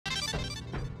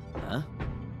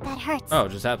That hurts. Oh,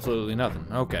 just absolutely nothing.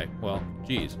 Okay, well,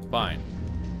 geez, fine.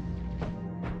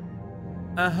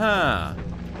 Uh-huh.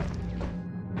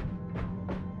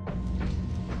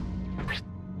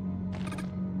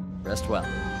 Rest well.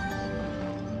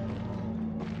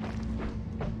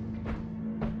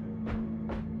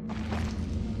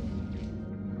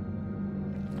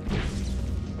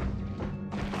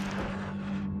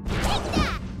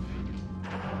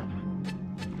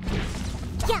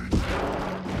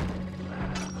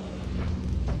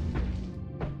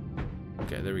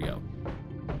 Okay, there we go.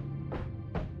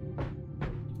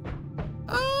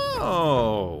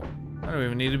 Oh! I don't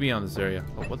even need to be on this area.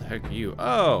 Oh, what the heck are you?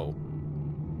 Oh!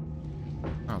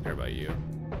 I don't care about you.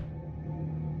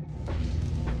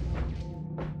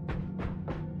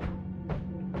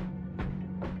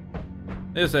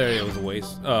 This area was a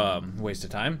waste of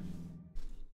time.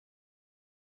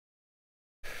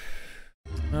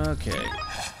 Okay.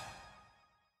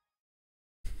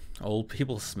 Old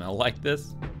people smell like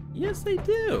this? Yes, they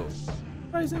do.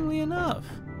 Surprisingly enough.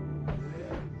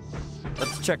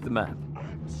 Let's check the map.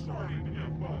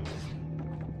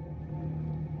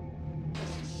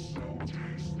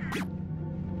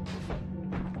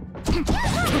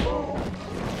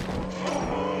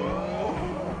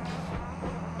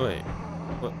 Wait.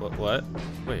 What?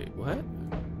 Wait, what?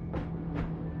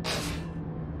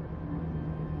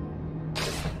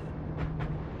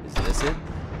 Is this it?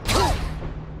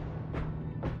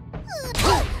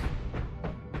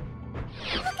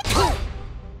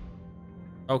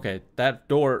 Okay, that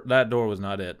door was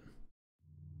not it.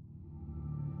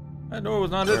 That door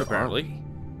was not it, apparently.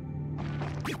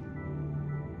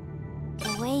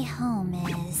 The way home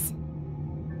is...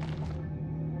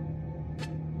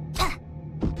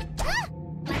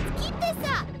 Let's keep this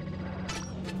up!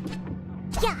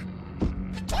 Yeah!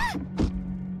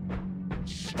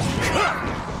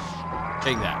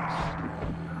 Take that.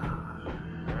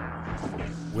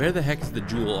 Where the heck is the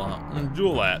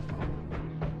jewel at?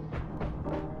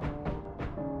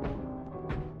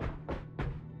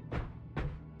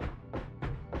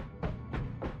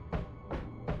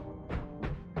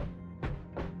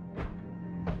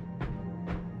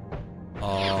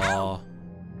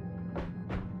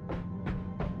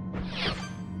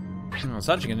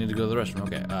 Such I need to go to the restroom.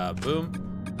 Okay, boom.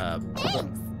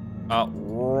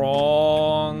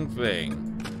 Wrong thing.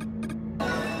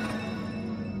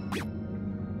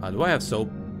 Do I have soap?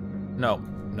 No,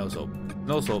 no soap.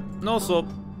 No soap. No soap.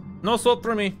 No soap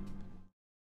for me.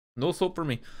 No soap for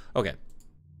me. Okay.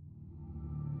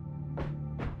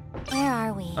 Where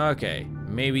are we? Okay,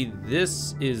 maybe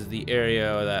this is the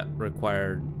area that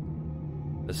required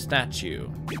the statue.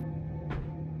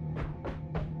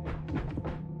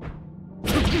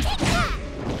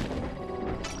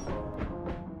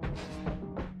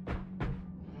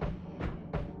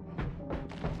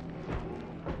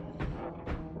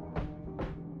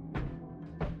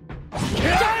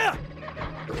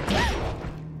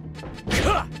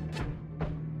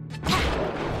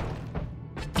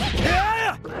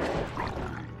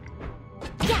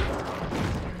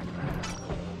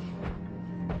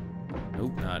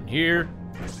 Nope, not in here.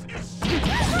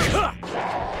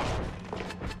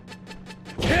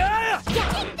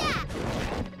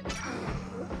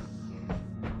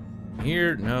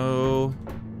 Here, no.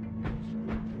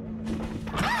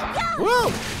 Whoa!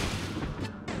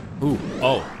 Ooh,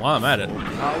 oh, while I'm at it.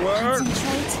 Power!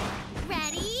 Concentrate.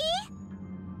 Ready?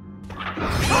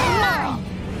 Come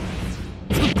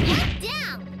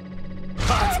down!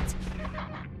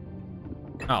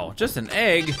 Oh, just an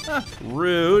egg? Huh,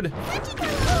 rude.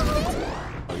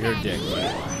 Oh, you're a dick, buddy.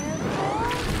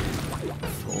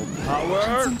 Full power.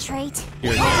 Concentrate.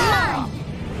 You're a dick.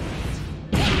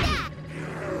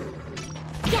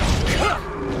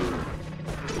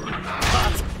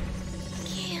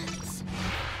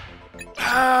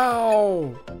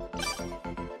 Ow!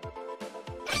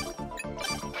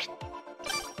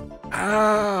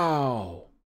 Ow!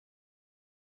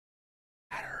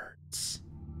 That hurts.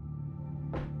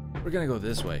 We're gonna go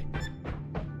this way.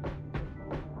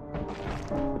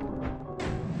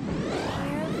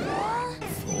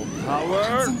 Full power.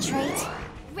 Concentrate.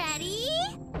 Ready?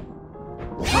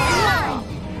 Come!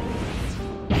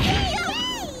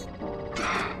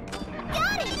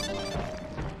 Got it!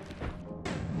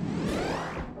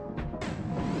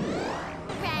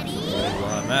 Ready?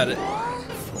 While I'm at it.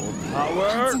 Full power.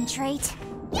 Concentrate.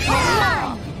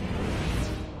 Come!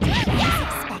 As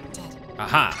expected.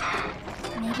 Aha!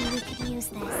 Maybe we could use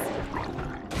this.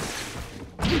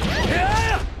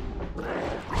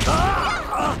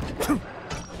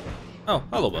 Oh,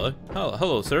 hello, buddy.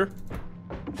 Hello, sir.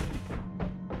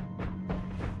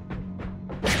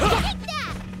 Take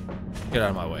that! Get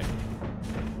out of my way.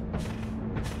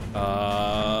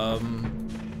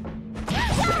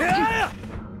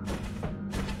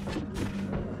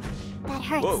 That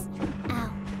hurts. Whoa.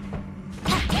 Ow.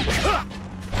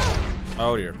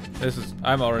 Oh dear. This is.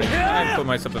 I put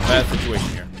myself in a bad situation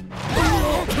here.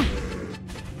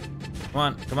 Come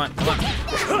on, come on, come on.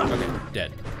 Okay,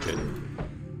 dead. Good.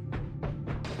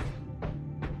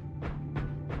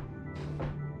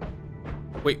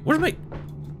 Wait, where's my...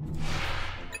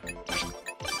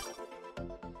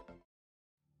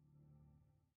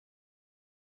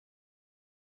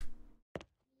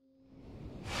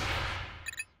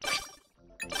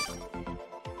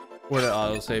 Where did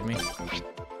auto save me?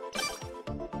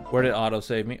 Where did auto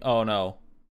save me? Oh no.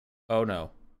 Oh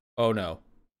no. Oh no.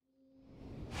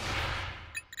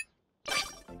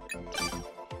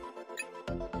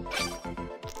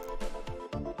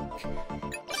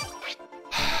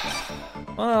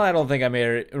 Well, I don't think I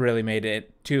really made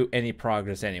it to any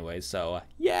progress anyway, so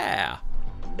yeah.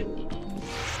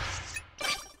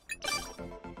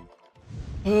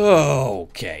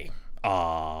 Okay.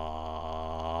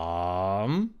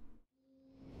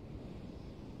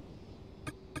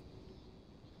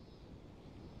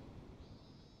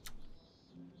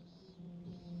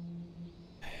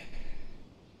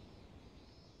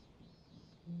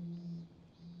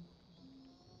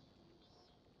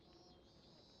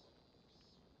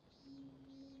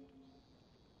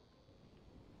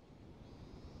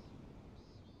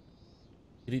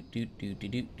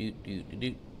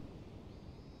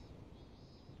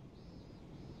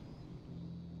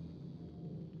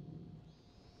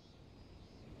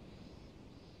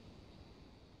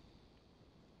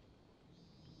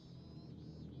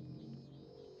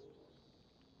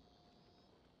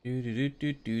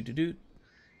 Do. Do.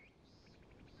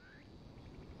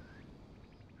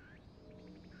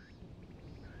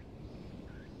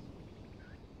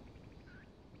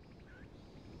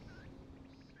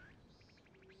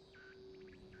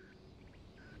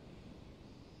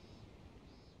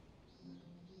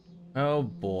 Oh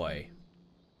boy.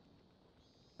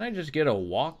 Can I just get a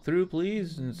walkthrough,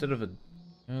 please, instead of a...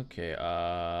 Okay,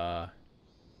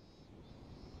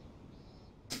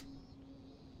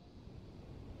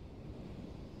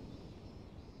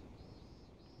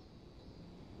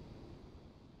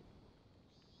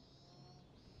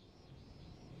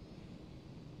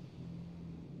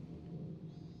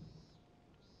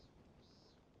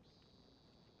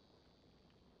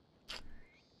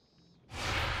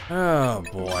 Oh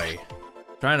boy.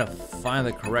 Trying to find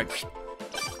the correct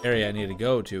area I need to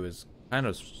go to is kind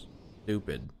of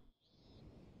stupid.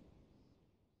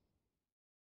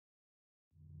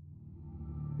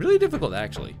 Really difficult,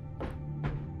 actually.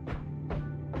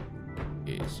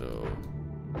 Okay, so...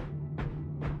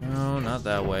 No, not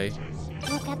that way.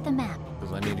 Look at the map.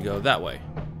 Because I need to go that way.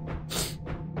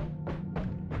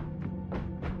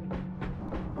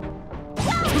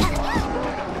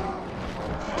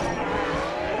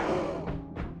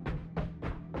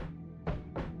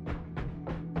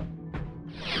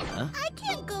 I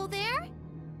can't go there.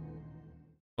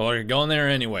 Well, you're going there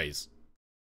anyways.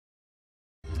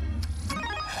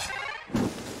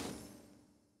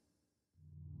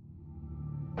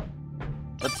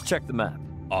 Let's check the map.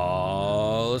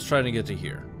 Let's try to get to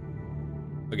here.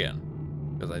 Again.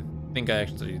 Because I think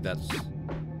that's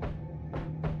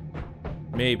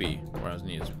maybe where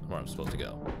I'm supposed to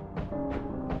go.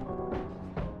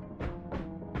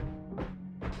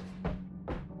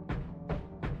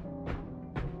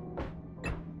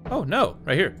 Oh no,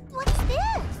 right here. What's this?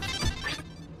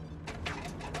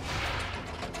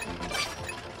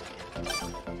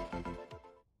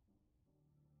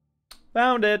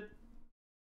 Found it.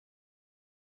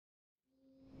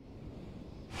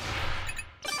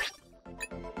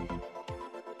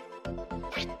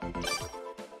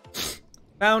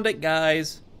 Found it,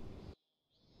 guys.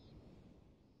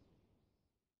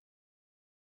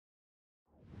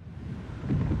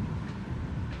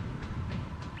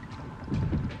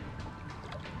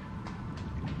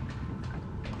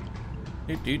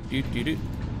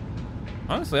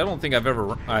 Honestly, I don't think I've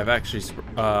actually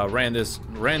ran this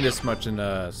much in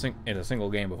a single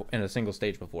game before, in a single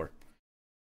stage before.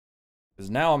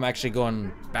 Because now I'm actually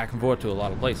going back and forth to a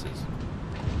lot of places.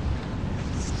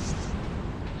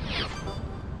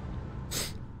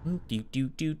 Do.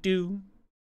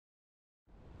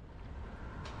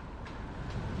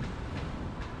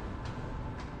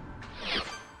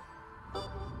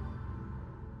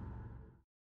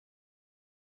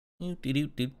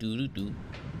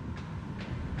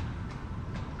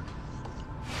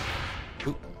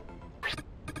 Ooh.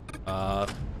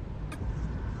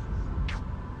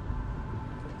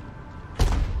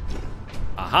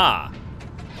 Aha!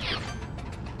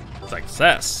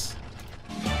 Success.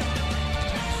 Pray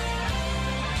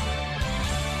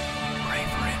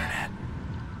for internet.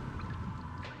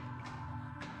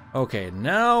 Okay,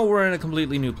 now we're in a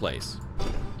completely new place.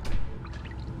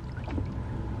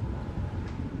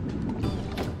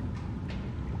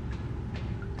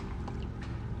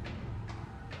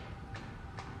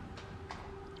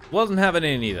 Wasn't having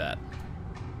any of that.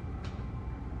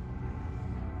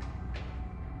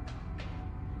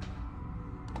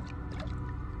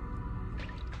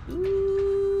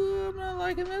 Ooh, I'm not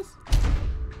liking this.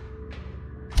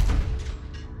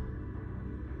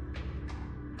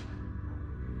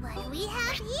 What do we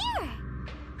have here?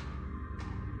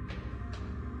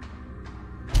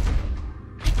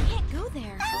 I can't go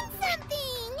there. Found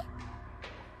something!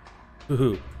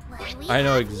 Ooh, What do we I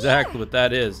know have exactly here? what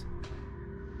that is.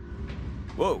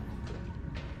 Whoa.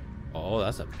 Oh,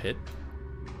 that's a pit.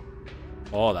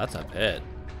 Oh, that's a pit.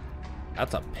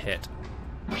 That's a pit.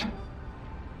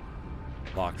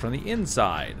 Locked from the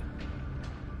inside.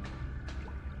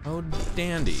 Oh,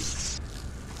 dandy.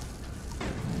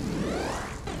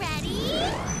 Ready?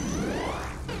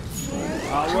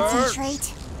 Power.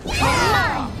 Concentrate. Come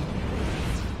on!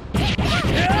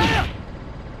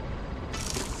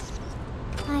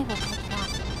 I will pick it up.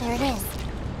 There it is.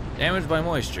 Damaged by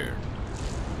moisture.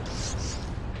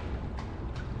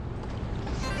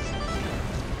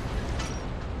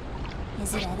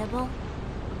 Is it edible?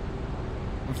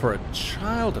 For a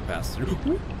child to pass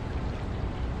through.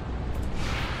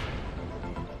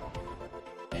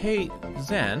 Hey,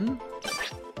 Zen.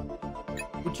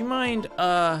 Would you mind,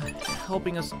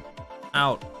 helping us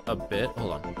out a bit?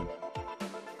 Hold on.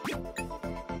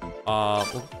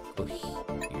 We'll go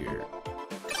here.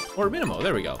 Or Minimo,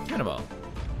 there we go. Minimo.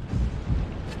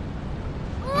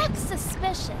 Looks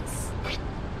suspicious.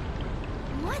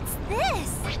 What's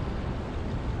this?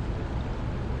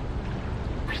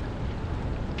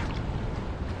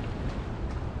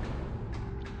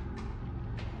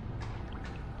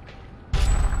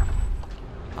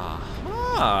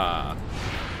 Aha!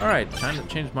 Alright, time to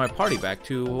change my party back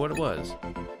to what it was.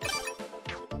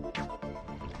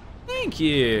 Thank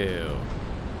you!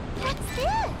 What's this?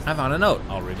 I found a note.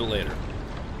 I'll read it later.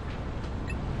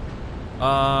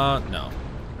 No.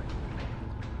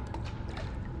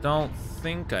 Don't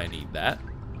think I need that.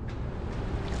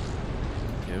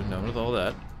 Okay, I'm done with all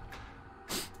that.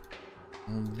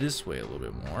 This way a little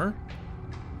bit more.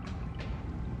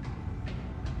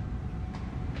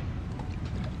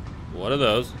 What are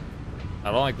those?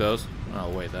 I don't like those. Oh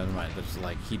wait, never mind. That's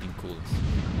like heating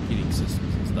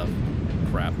systems and stuff.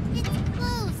 Crap. It's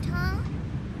closed, huh?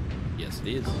 Yes, it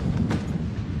is.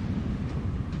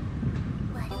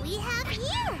 What do we have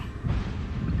here?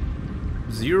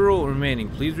 0 remaining.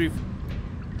 Please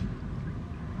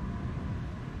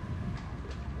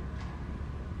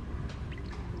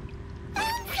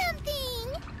Found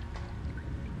something!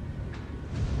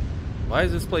 Why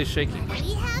is this place shaking? What do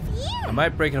we have here? I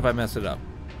might break it if I mess it up.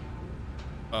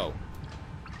 Oh.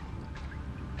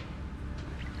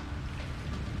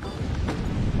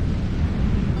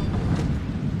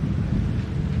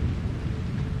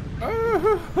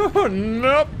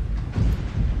 Nope.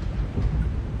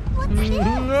 What's this?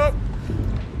 Nope.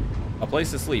 A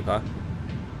place to sleep, huh?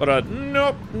 But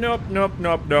nope, nope, nope,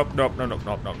 nope, nope, nope, nope, nope,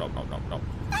 nope, nope, nope, nope, nope, nope.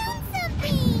 Found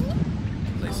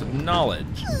something! Place of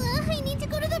knowledge. I need to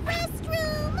go to the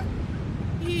restroom!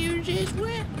 You just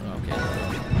went. Okay, there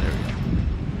we go.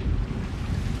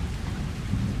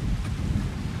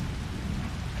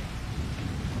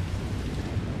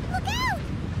 Look out!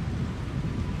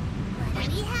 What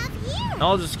do we have here?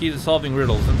 Knowledge is key to solving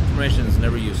riddles. Information is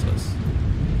never useless.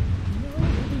 No,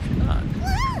 it is not.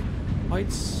 Ah!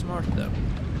 Quite smart, though.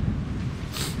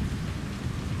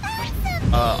 Found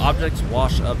something! Objects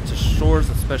wash up to shores,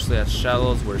 especially at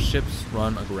shallows where ships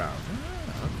run aground.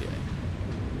 Ah, okay.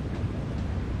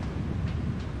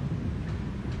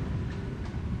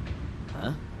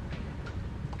 Huh?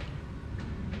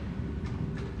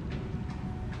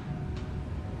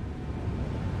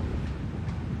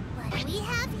 What do we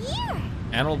have here?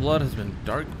 Animal blood has been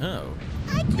dark. Oh.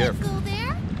 I can't Careful. go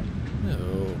there.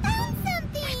 No. Found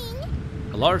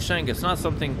something! A large shank is not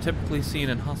something typically seen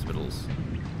in hospitals.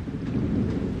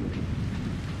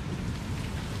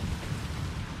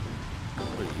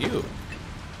 What are you?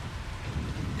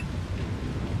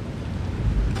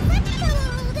 Let me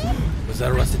hold it! Was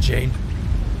that a rusted chain?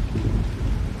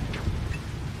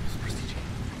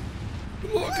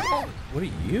 Look at all. What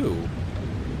are you?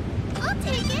 I'll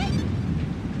take it!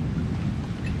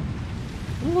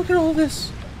 Look at all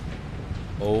this.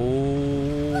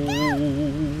 Oh,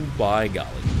 by golly.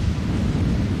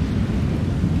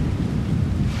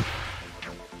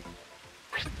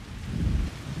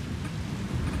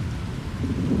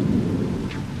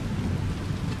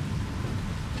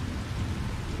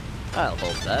 I'll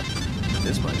hold that.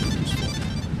 This might be useful.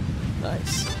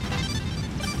 Nice.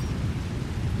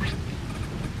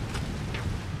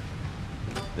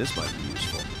 This might be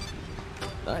useful.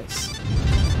 Nice.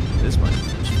 This might be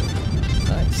useful.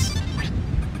 Nice.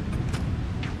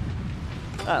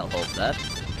 I'll hold that.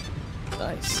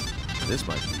 Nice. This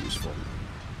might be useful.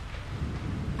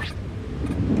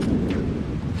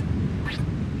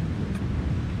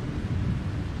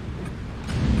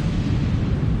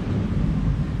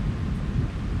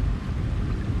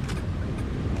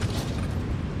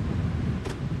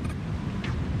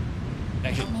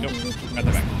 Actually, Maybe nope. we can At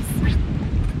the use back. this.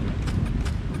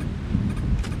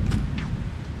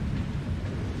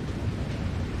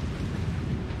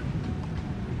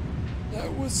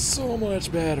 That was so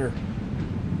much better.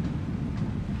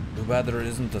 Too bad there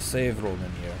isn't a save room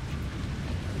in here.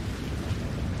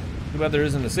 Too bad there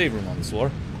isn't a save room on this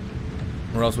floor.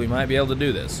 Or else we might be able to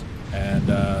do this. And,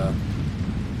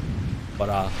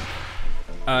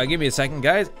 give me a second,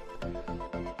 guys.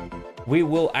 We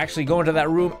will actually go into that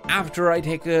room after I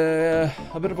take a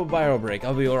bit of a bio break.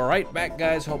 I'll be right back,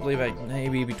 guys. Hopefully,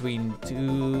 maybe between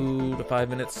 2 to 5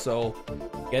 minutes. So,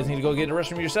 you guys need to go get the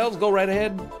restroom yourselves. Go right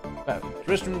ahead.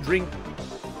 Restroom, drink,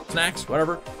 snacks,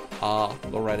 whatever. Go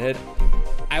right ahead.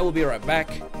 I will be right back.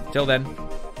 Till then,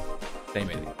 stay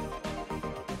amazing.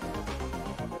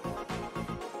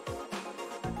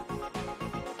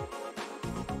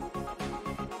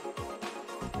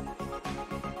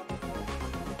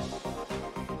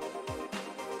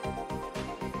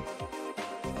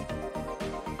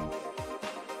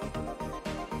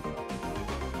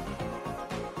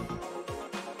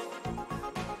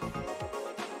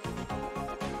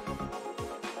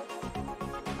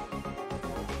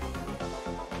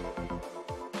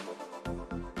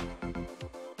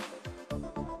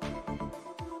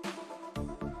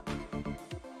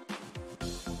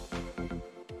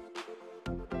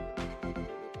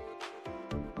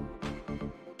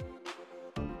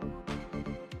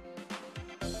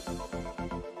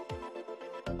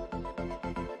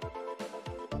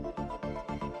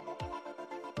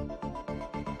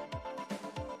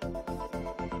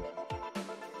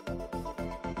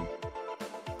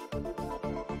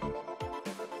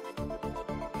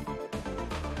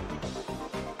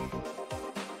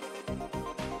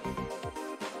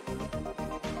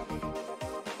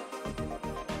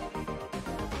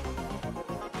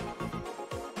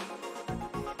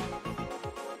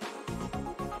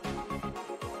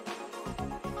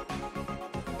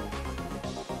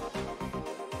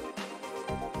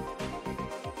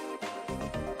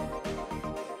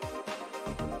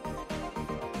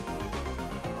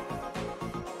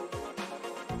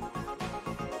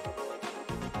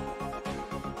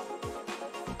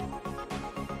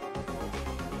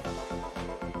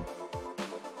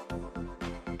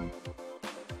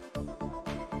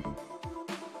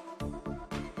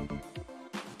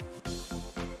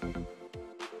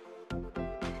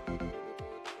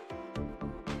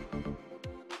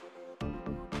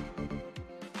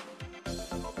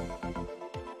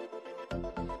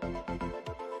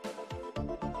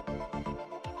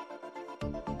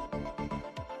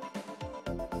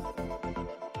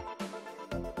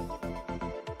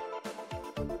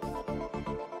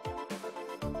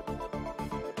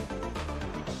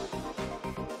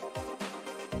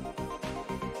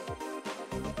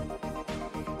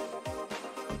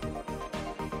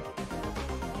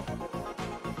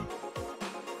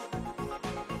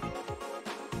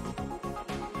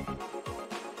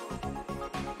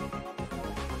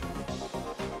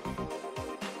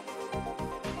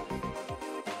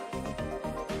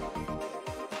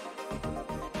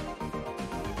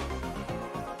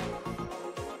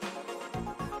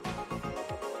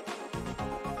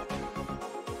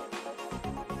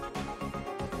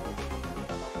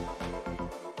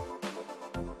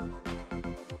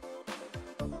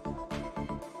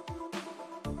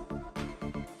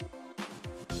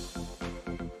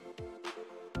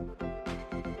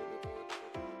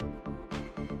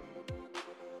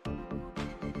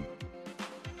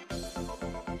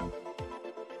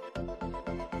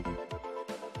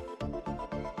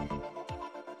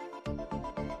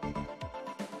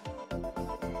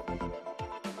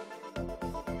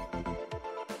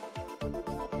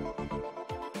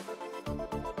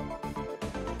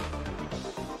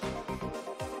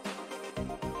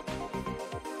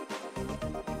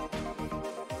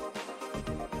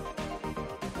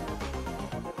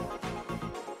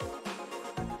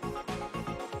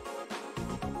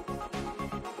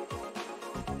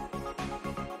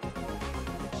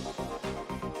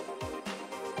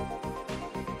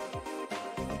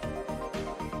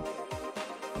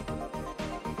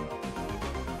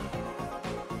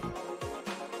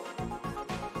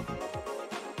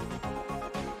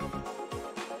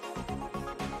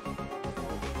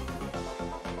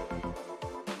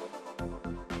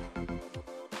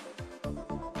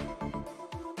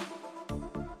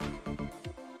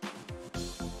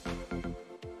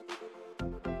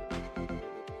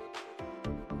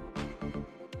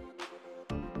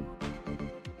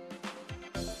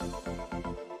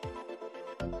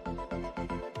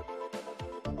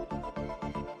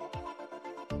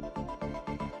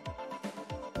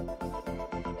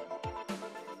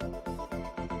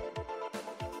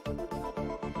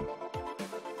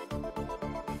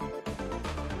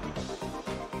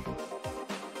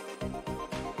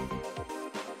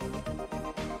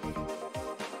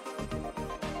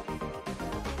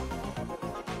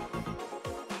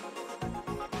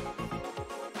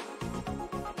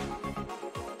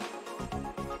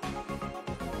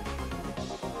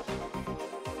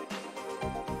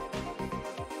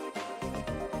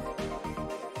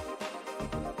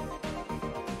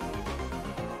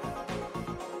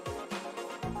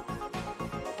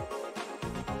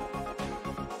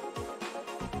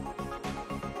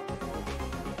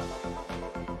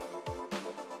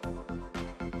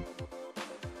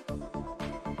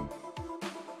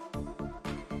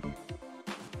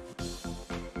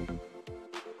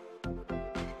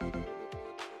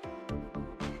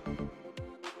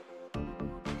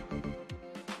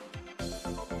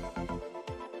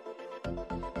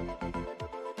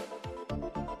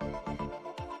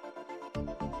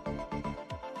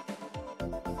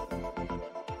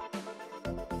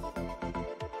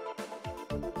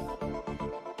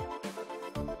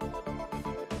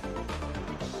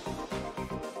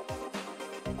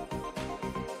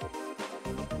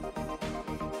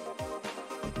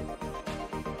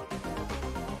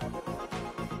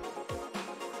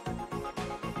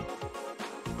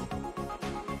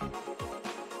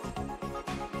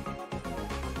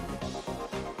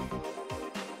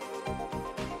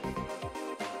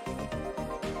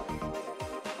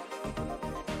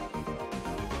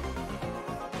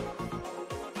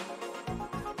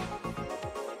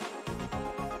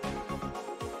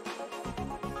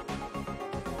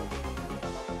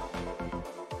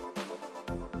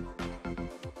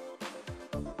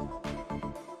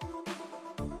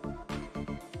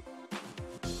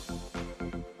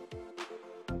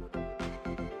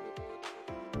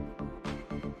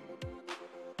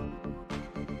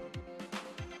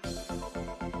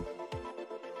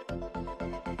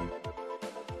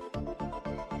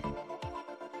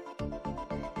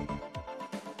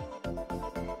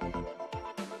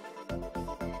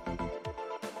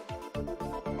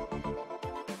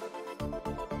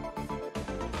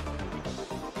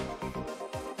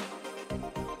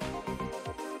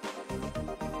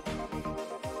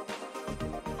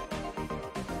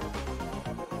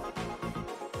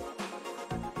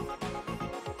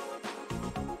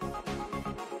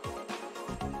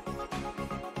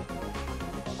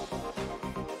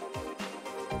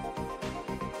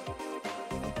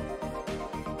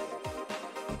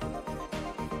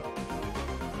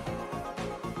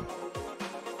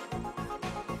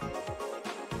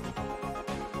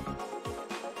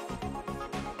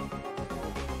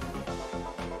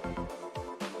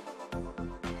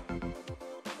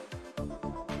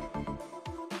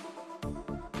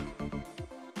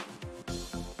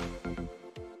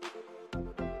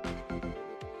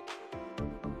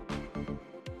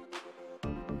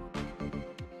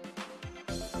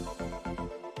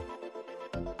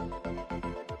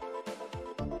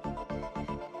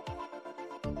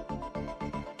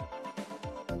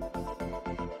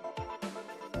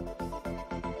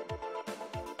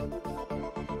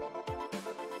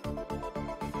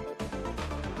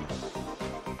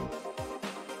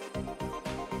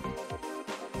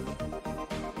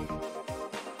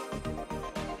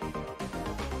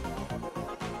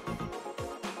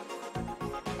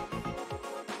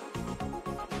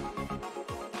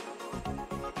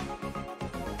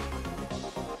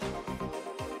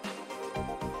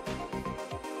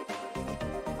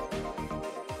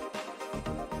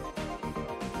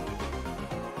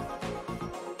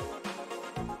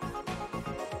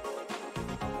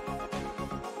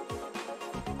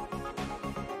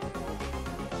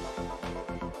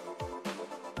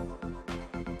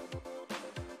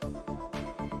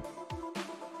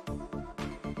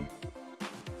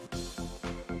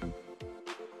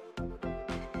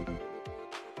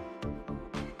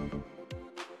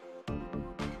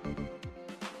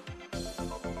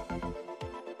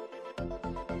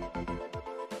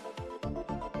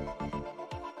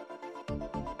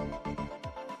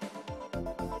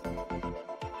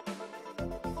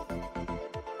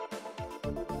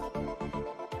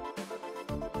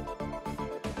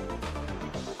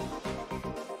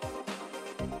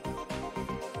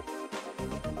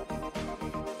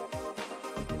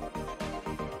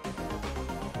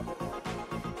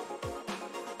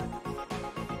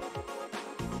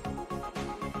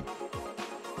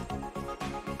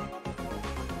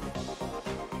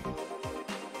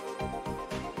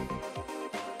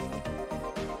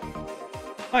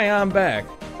 Hi, I'm back.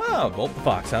 Oh, Bolt the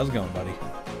Fox, how's it going, buddy?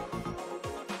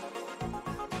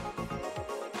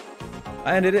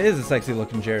 And it is a sexy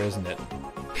looking chair, isn't it?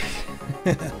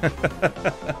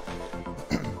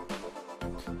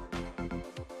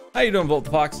 How you doing, Bolt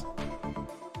the Fox?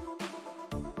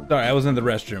 Sorry, I was in the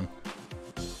restroom.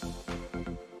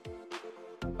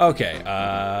 Okay,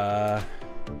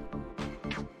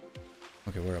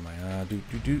 okay, where am I?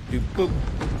 Boop.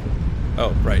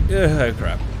 Oh, right.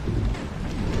 Crap.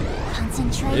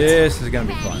 Concentrate. This is gonna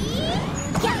be fun.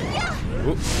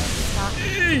 Whoop.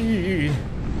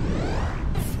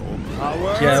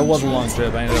 Yeah, it was a long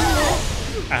trip. I ended up.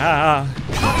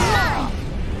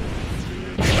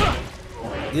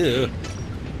 Yeah.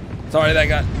 Sorry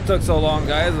that took so long,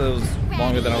 guys. It was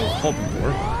longer than I was hoping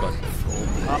for. But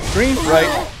green,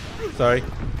 right? Sorry.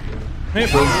 Hey,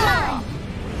 boom.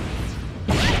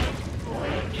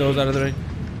 Those out of the way.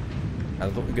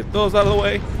 Get those out of the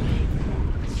way.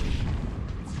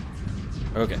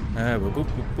 Okay. Boop, boop,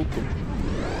 boop, boop, boop.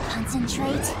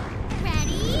 Concentrate.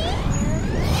 Ready?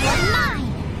 Mine.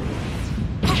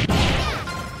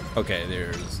 Okay,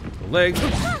 there's the legs.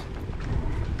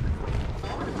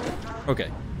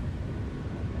 Okay.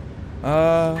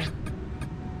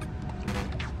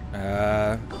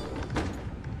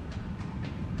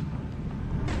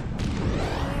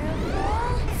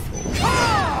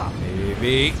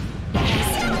 Maybe.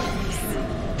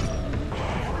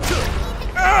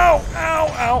 Ow! Ow!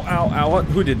 Ow! Ow! Ow! What?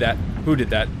 Who did that? Who did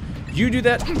that? You do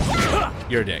that?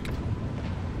 You're a dick.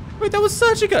 Wait, that was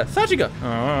Sachika! Sachika!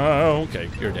 Oh, okay.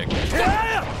 You're a dick.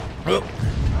 Oh.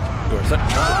 You're such.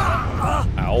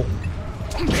 Ow.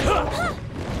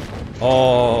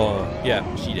 Oh, yeah,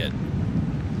 she did.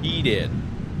 She did.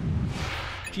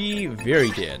 She very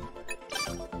did.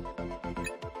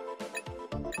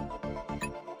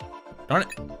 Darn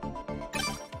it.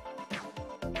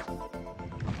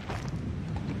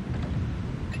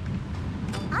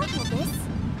 I'll do this.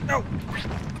 No.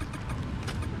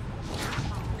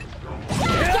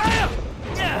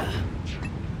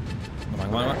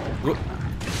 Come on. Whoop.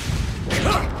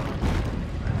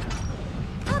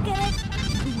 I'll get it.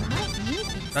 We might need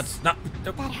this. That's not.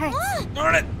 That hurts.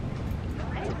 Darn it.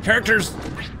 Characters.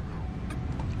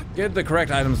 Give the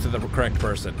correct items to the correct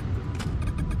person.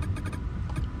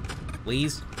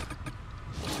 Please.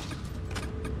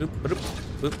 Boop,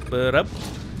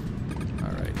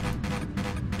 alright.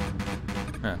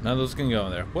 None of those can go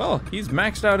in there. Well, he's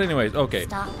maxed out anyways. Okay.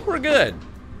 Stop. We're good.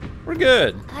 We're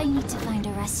good. I need to find a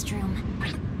restroom.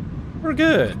 We're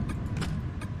good.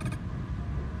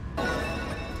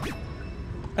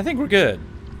 I think we're good.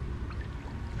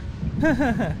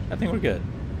 I think we're good.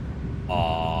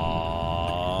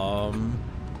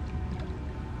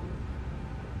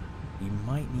 We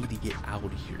might need to get out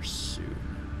of here soon.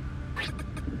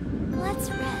 Let's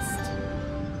rest.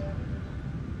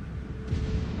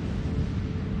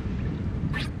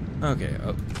 Okay.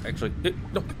 Oh, actually,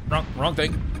 no, wrong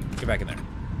thing. Get back in there.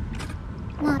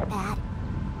 Not bad.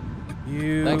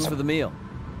 You. Thanks for the meal.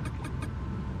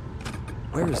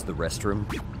 Where is the restroom?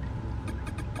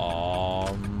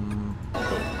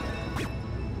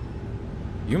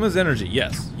 Yuma's energy,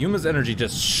 yes. Yuma's energy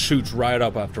just shoots right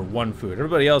up after one food.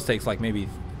 Everybody else takes like maybe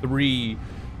three,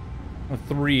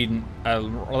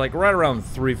 like right around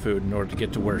 3 food in order to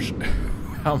get to where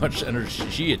how much energy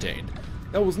she attained.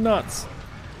 That was nuts.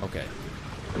 Okay.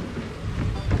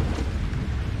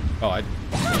 Oh,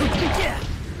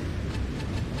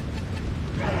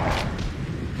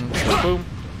 boom.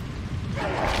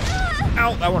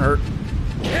 Ow, that one hurt.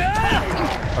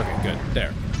 Okay, good.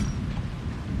 There.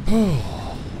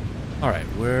 Alright,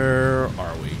 where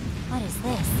are we? What is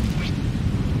this?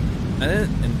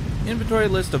 An inventory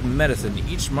list of medicine,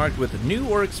 each marked with new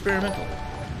or experimental.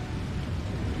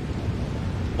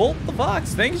 Bolt the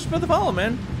Fox, thanks for the follow,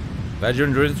 man. Glad you're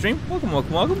enjoying the stream. Welcome.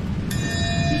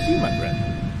 Here's you, my friend.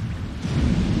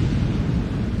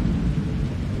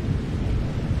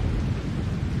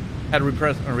 Had to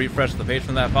refresh the page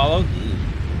from that follow.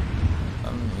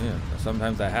 Yeah,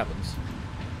 sometimes that happens.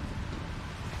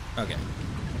 Okay.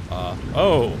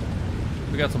 Oh,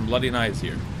 we got some bloody knives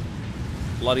here.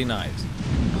 Bloody knives.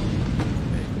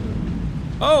 Okay.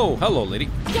 Oh, hello, lady.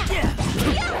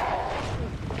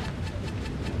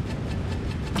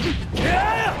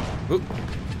 Oop.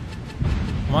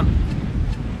 Come on.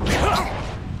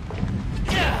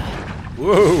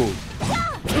 Whoa.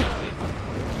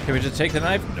 Can we just take the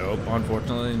knife? Nope,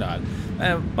 unfortunately not.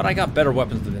 But I got better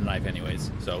weapons than the knife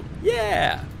anyways, so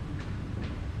yeah.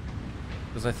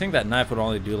 Because I think that knife would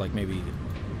only do like maybe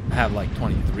have like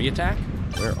 23 attack.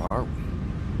 Where are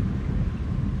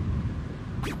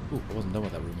we? Ooh, I wasn't done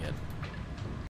with that room yet.